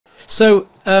So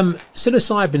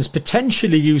psilocybin's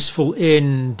potentially useful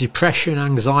in depression,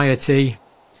 anxiety,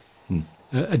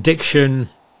 addiction,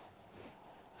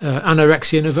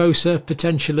 anorexia nervosa,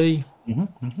 potentially,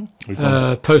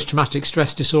 post-traumatic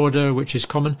stress disorder, which is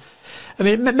common. I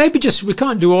mean, maybe just, we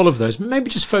can't do all of those, but maybe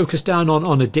just focus down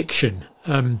on addiction.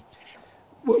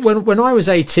 When I was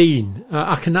 18,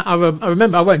 I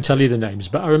remember, I won't tell you the names,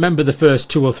 but I remember the first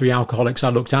 2 or 3 alcoholics I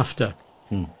looked after.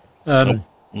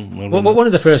 Well, one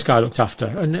of the first guy I looked after,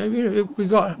 and we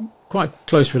got quite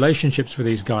close relationships with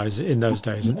these guys in those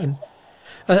days. And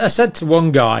I said to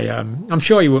one guy, I'm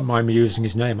sure he wouldn't mind me using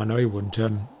his name. I know he wouldn't.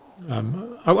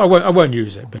 I won't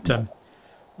use it, but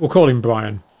we'll call him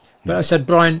Brian. But I said,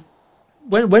 Brian,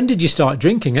 when did you start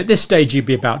drinking? At this stage, you'd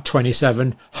be about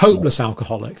 27, hopeless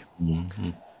alcoholic.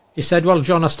 He said, well,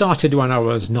 John, I started when I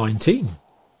was 19.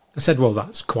 I said, well,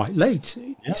 that's quite late.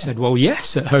 He said, well,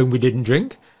 yes, at home we didn't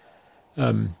drink.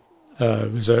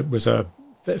 Was a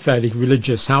fairly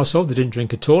religious household. They didn't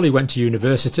drink at all. He went to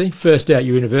university. First day at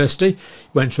university,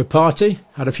 went to a party,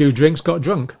 had a few drinks, got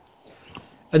drunk.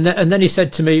 And then he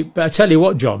said to me, but I tell you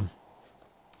what, John,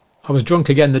 I was drunk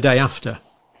again the day after.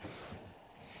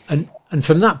 And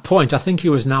from that point, I think he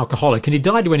was an alcoholic, and he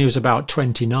died when he was about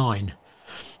 29.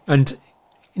 And,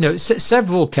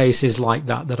 several cases like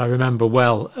that I remember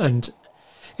well. And,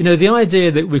 the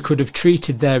idea that we could have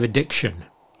treated their addiction,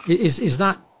 is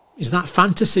that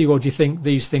fantasy, or do you think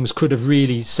these things could have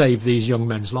really saved these young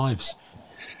men's lives?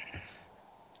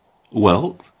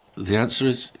 Well, the answer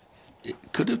is it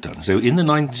could have done. So in the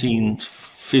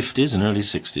 1950s and early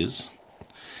 60s,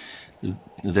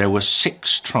 there were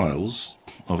 6 trials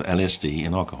of LSD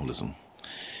in alcoholism.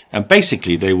 And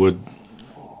basically they were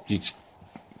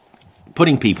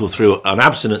putting people through an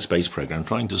abstinence-based program,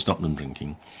 trying to stop them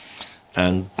drinking.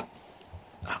 And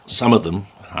some of them,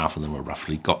 half of them or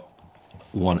roughly, got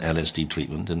one LSD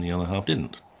treatment and the other half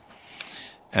didn't.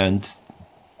 And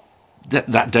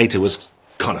that data was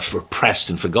kind of repressed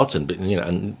and forgotten, but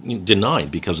and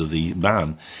denied because of the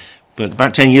ban. But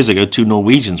about 10 years ago, 2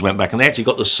 Norwegians went back and they actually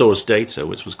got the source data,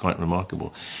 which was quite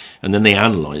remarkable. And then they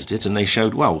analysed it and they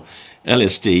showed, well,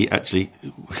 LSD actually,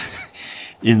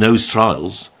 in those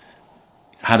trials,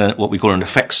 had what we call an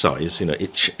effect size, in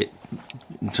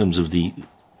terms of the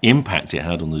impact it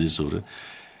had on the disorder,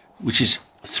 which is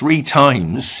 3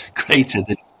 times greater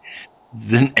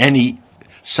than any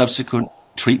subsequent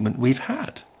treatment we've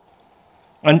had.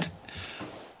 And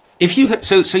if you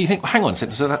so you think, hang on a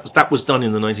second, so that was done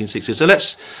in the 1960s. So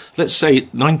let's say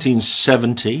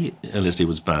 1970 LSD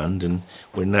was banned, and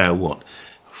we're now what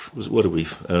are we?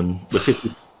 We're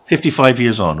 55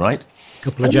 years on, right? A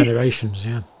couple of generations,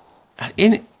 yeah.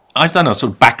 I've done a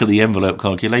sort of back of the envelope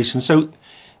calculation. So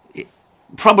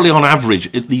probably on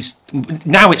average, at least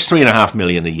now it's 3.5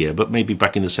 million a year, but maybe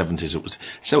back in the 70s it was.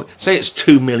 So say it's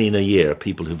 2 million a year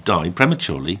people who've died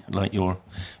prematurely, like your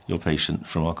patient,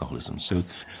 from alcoholism. So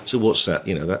what's that?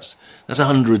 That's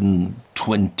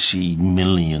 120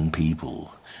 million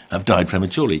people have died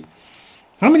prematurely.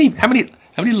 How many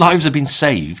lives have been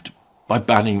saved by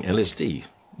banning LSD?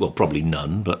 Well, probably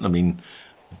none, but I mean,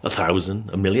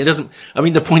 1,000, 1 million. It doesn't. I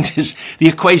mean, the point is, the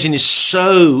equation is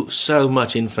so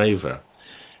much in favour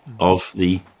of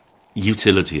the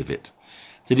utility of it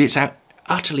that it's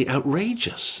utterly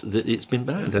outrageous that it's been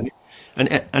banned, and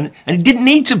it didn't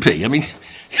need to be. I mean,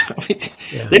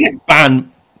 they didn't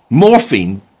ban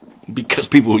morphine because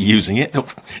people were using it,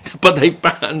 but they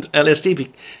banned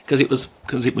LSD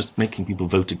because it was making people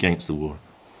vote against the war.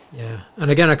 Yeah, and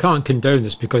again, I can't condone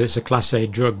this because it's a Class A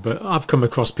drug, but I've come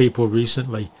across people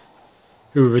recently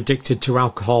who are addicted to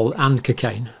alcohol and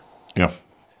cocaine. Yeah.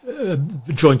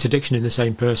 Joint addiction in the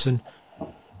same person.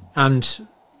 And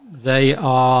they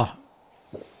are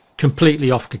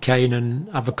completely off cocaine and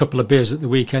have a couple of beers at the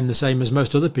weekend, the same as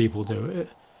most other people do.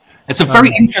 It's a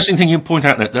very interesting thing you point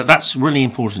out that's really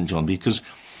important, John, because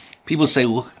people say,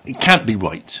 well, it can't be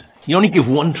right. You only give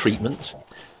one treatment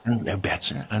and they're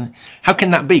better. And how can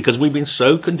that be? Because we've been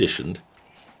so conditioned.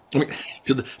 I mean,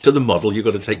 to the model, you've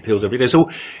got to take pills every day.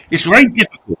 So it's very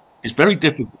difficult. It's very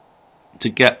difficult to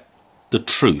get the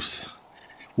truth.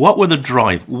 What were the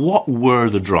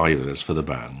drivers for the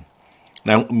ban?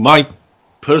 Now, my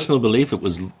personal belief, it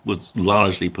was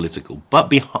largely political.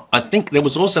 But I think there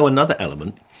was also another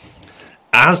element.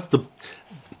 As the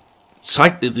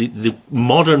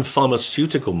modern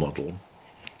pharmaceutical model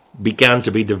began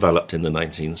to be developed in the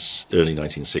early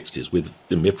 1960s with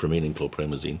imipramine and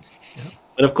chlorpromazine. Yeah.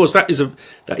 And of course, that is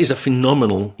a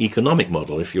phenomenal economic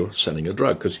model if you're selling a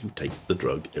drug, because you take the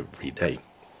drug every day.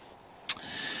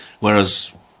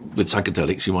 Whereas with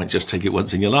psychedelics, you might just take it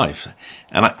once in your life.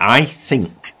 And I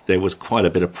think there was quite a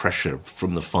bit of pressure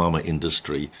from the pharma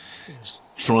industry.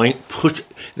 Certainly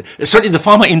the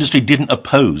pharma industry didn't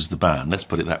oppose the ban, let's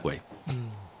put it that way.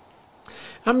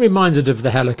 I'm reminded of the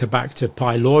Helicobacter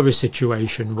pylori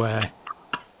situation where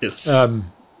Yes.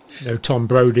 Tom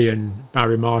Brodie and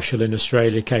Barry Marshall in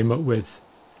Australia came up with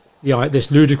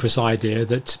this ludicrous idea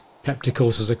that peptic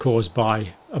ulcers are caused by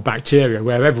a bacteria,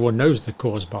 where everyone knows they're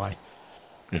caused by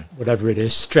whatever it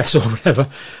is, stress or whatever.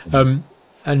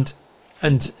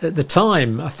 And at the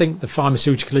time, I think the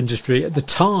pharmaceutical industry at the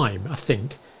time,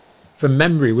 from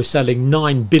memory, was selling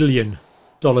 $9 billion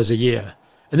a year.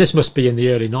 And this must be in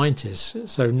the early 90s.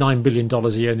 So $9 billion a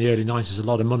year in the early 90s is a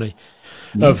lot of money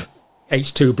of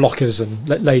H2 blockers and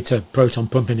later proton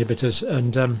pump inhibitors.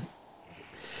 And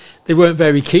they weren't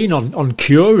very keen on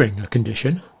curing a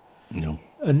condition. No.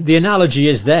 And the analogy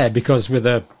is there, because with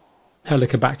a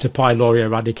Helicobacter pylori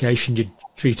eradication, you'd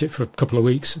treat it for a couple of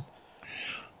weeks.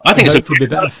 I think it's a be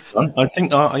better. I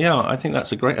think, I think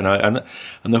that's a great, and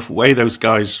the way those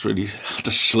guys really had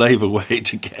to slave away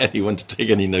to get anyone to take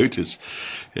any notice.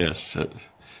 Yes. So,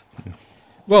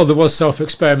 Well, there was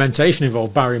self-experimentation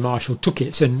involved. Barry Marshall took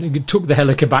it and took the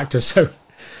Helicobacter. So,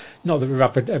 not that we're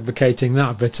advocating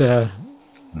that, but there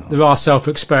are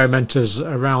self-experimenters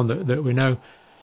around that we know.